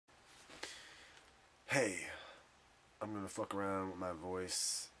Hey, I'm gonna fuck around with my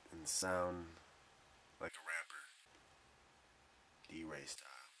voice and sound like a rapper. D-Ray style.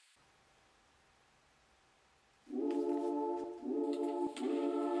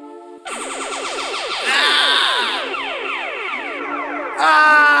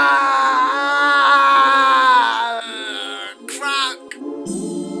 Croc!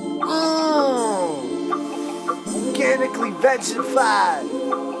 Organically vegetified.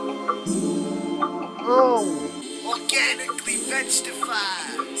 Organically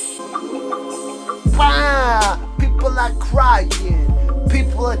vegetified. Wow! People are crying.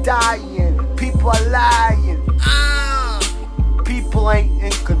 People are dying. People are lying. People ain't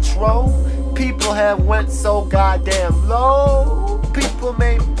in control. People have went so goddamn low. People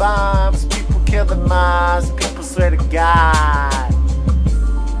make bombs. People kill the moms. People swear to God.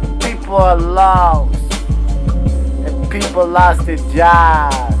 People are lost. And people lost their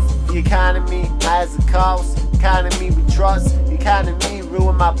jobs. The economy has a cost. Economy we trust. The economy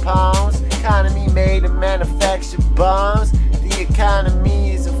ruined my palms. Economy made and manufactured bombs. The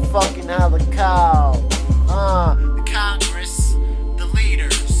economy is a fucking holocaust. The Congress, the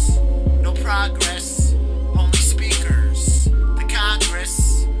leaders, no progress, only speakers. The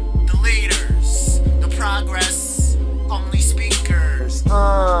Congress, the leaders, no progress, only speakers.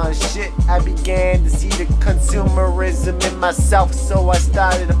 Shit, I began to see the consumerism in myself, so I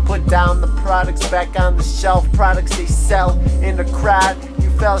started to put down the products back on the shelf. Products they sell in the crowd, you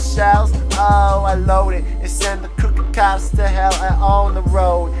fell shells. Oh, I loaded and send the crooked cops to hell on the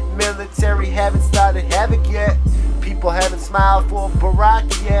road. Military haven't started havoc yet. People haven't smiled for Barack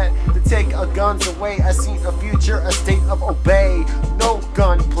yet. To take our guns away, I see a future, a state of obey. No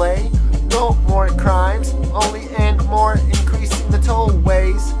gunplay, no more crimes, only and more increasing the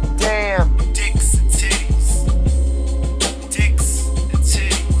tollways. Damn. Dicks and titties. Dicks and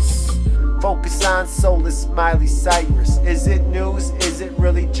titties. Focus on soulless Miley Cyrus. Is it news? Is it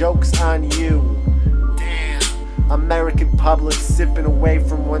really jokes on you? Damn. American public sipping away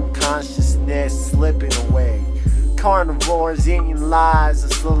from one consciousness, slipping away. Carnivores eating lies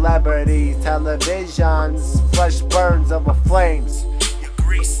of celebrities, televisions, flesh burns over flames. Your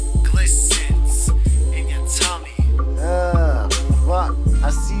grease glistens in your tummy. Fuck,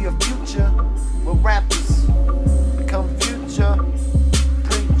 I see a future where rappers become future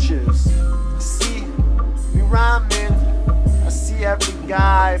preachers. I see me rhyming, I see every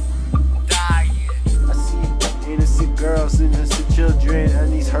guy dying. I see innocent girls, innocent children,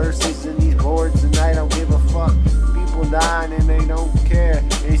 and these hearses and these boards, and I don't give a fuck. People dying and they don't care.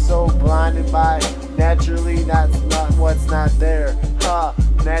 They so blinded by naturally that's not what's not there.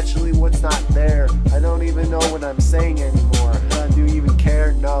 Naturally what's not there. I don't even know what I'm saying anymore. Do you even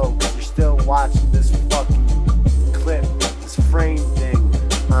care? No, you're still watching this fucking clip, this frame thing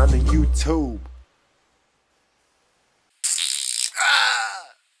on the YouTube.